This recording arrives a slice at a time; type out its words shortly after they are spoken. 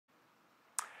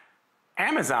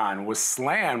Amazon was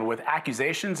slammed with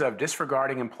accusations of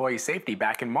disregarding employee safety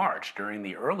back in March during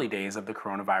the early days of the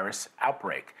coronavirus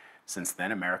outbreak. Since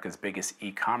then, America's biggest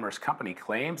e-commerce company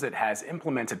claims it has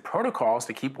implemented protocols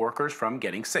to keep workers from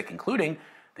getting sick, including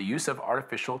the use of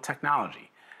artificial technology.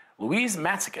 Louise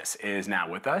Matsakis is now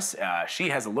with us. She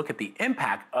has a look at the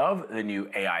impact of the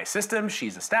new AI system.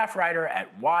 She's a staff writer at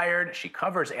Wired. She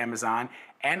covers Amazon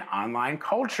and online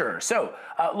culture. So,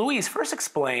 Louise, first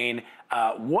explain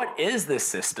what is this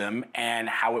system and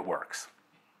how it works?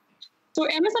 So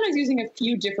Amazon is using a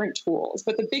few different tools,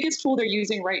 but the biggest tool they're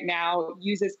using right now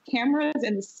uses cameras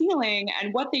in the ceiling,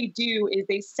 and what they do is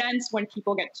they sense when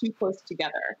people get too close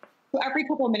together. So every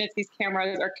couple of minutes, these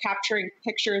cameras are capturing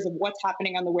pictures of what's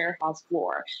happening on the warehouse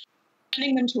floor,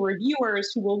 sending them to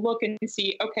reviewers who will look and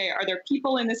see, okay, are there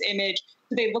people in this image?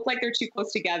 Do they look like they're too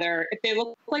close together? If they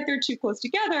look like they're too close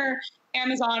together,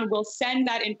 Amazon will send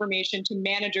that information to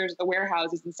managers of the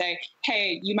warehouses and say,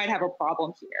 hey, you might have a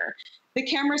problem here. The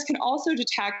cameras can also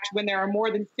detect when there are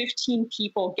more than 15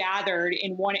 people gathered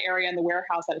in one area in the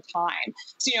warehouse at a time.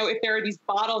 So, if there are these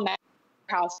bottlenecks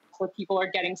house where people are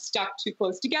getting stuck too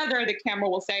close together, the camera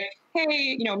will say,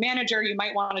 hey, manager, you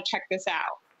might want to check this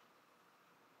out.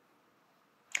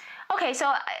 Okay,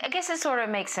 so I guess it sort of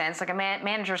makes sense. Like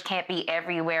managers can't be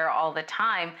everywhere all the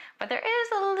time, but there is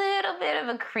a little bit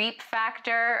of a creep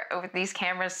factor with these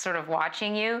cameras sort of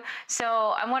watching you.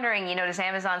 So I'm wondering, does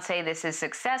Amazon say this is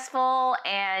successful?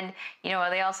 And, are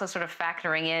they also sort of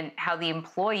factoring in how the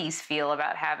employees feel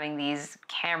about having these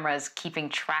cameras keeping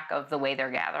track of the way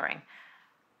they're gathering?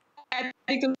 I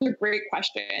think those are a great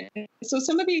question. So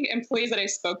some of the employees that I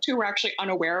spoke to were actually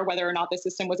unaware whether or not the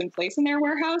system was in place in their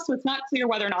warehouse. So it's not clear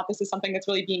whether or not this is something that's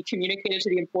really being communicated to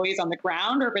the employees on the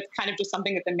ground, or if it's kind of just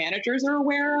something that the managers are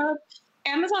aware of.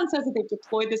 Amazon says that they've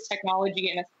deployed this technology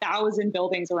in 1,000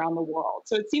 buildings around the world.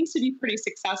 So it seems to be pretty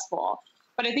successful.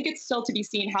 But I think it's still to be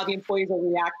seen how the employees are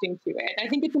reacting to it. I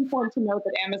think it's important to note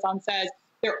that Amazon says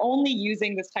they're only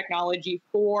using this technology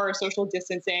for social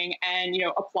distancing and,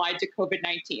 applied to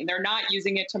COVID-19. They're not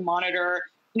using it to monitor,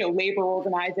 labor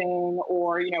organizing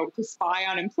or, to spy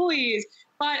on employees.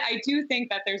 But I do think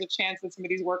that there's a chance that some of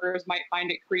these workers might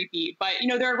find it creepy. But,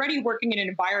 they're already working in an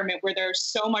environment where there's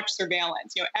so much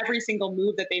surveillance. Every single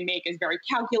move that they make is very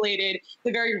calculated. It's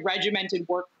a very regimented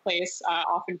workplace,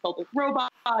 often filled with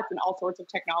robots and all sorts of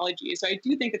technology. So I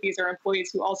do think that these are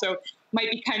employees who also might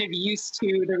be kind of used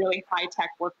to the really high-tech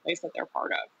workplace that they're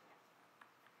part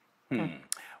of.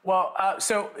 Well,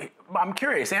 so I'm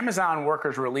curious, Amazon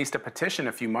workers released a petition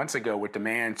a few months ago with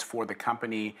demands for the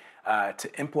company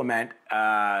to implement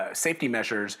safety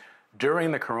measures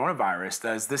during the coronavirus.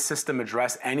 Does this system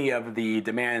address any of the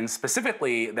demands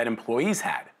specifically that employees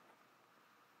had?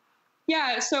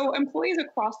 Yeah, so employees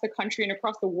across the country and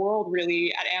across the world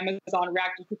really at Amazon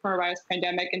reacted to the coronavirus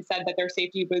pandemic and said that their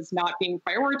safety was not being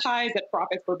prioritized, that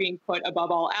profits were being put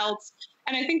above all else.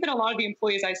 And I think that a lot of the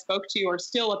employees I spoke to are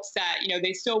still upset.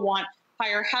 They still want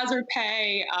higher hazard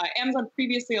pay. Amazon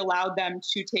previously allowed them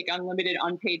to take unlimited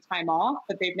unpaid time off,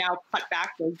 but they've now cut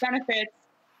back those benefits.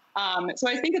 So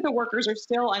I think that the workers are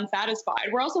still unsatisfied.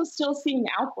 We're also still seeing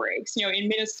outbreaks. In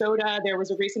Minnesota, there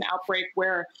was a recent outbreak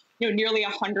where nearly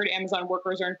 100 Amazon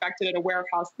workers are infected at a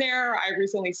warehouse there. I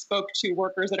recently spoke to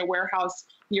workers at a warehouse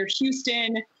near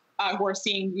Houston who are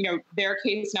seeing, their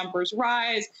case numbers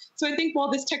rise. So I think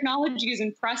while this technology is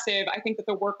impressive, I think that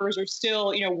the workers are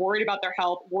still, worried about their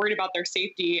health, worried about their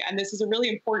safety. And this is a really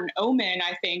important omen,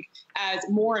 I think, as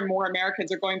more and more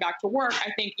Americans are going back to work.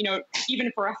 I think,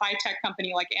 even for a high-tech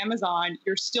company like Amazon,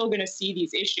 you're still going to see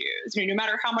these issues. No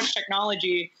matter how much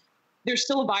technology, there's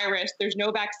still a virus, there's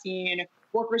no vaccine,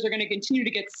 workers are going to continue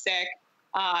to get sick.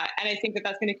 And I think that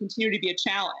that's going to continue to be a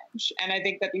challenge. And I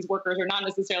think that these workers are not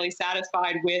necessarily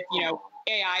satisfied with,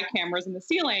 AI cameras in the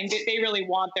ceiling. They really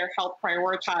want their health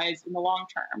prioritized in the long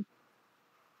term.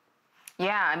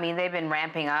 Yeah, I mean, they've been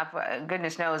ramping up.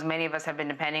 Goodness knows, many of us have been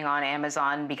depending on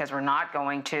Amazon because we're not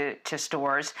going to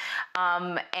stores.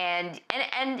 And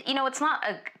it's not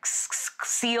a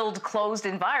sealed, closed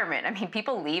environment. I mean,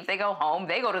 people leave, they go home,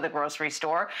 they go to the grocery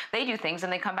store, they do things,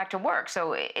 and they come back to work.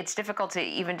 So it's difficult to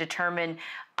even determine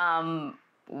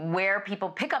where people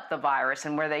pick up the virus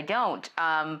and where they don't.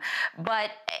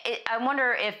 But I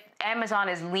wonder if Amazon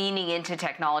is leaning into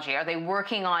technology. Are they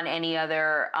working on any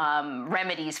other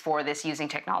remedies for this using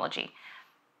technology?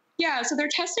 Yeah, so they're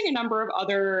testing a number of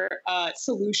other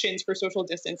solutions for social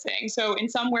distancing. So in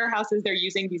some warehouses, they're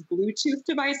using these Bluetooth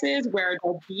devices where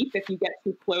they'll beep if you get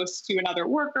too close to another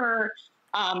worker.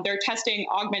 They're testing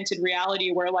augmented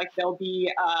reality where there'll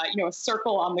be, a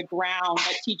circle on the ground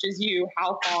that teaches you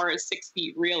how far is 6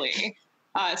 feet really.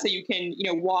 So you can,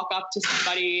 walk up to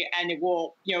somebody and it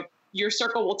will, your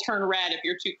circle will turn red if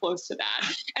you're too close to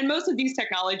that. And most of these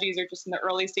technologies are just in the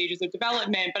early stages of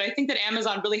development. But I think that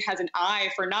Amazon really has an eye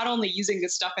for not only using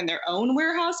this stuff in their own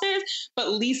warehouses,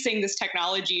 but leasing this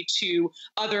technology to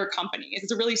other companies.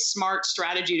 It's a really smart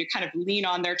strategy to kind of lean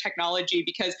on their technology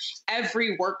because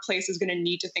every workplace is going to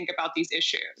need to think about these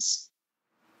issues.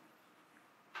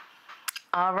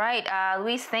 All right,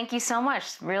 Louise, thank you so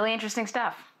much. Really interesting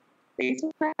stuff. Thanks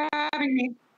for having me.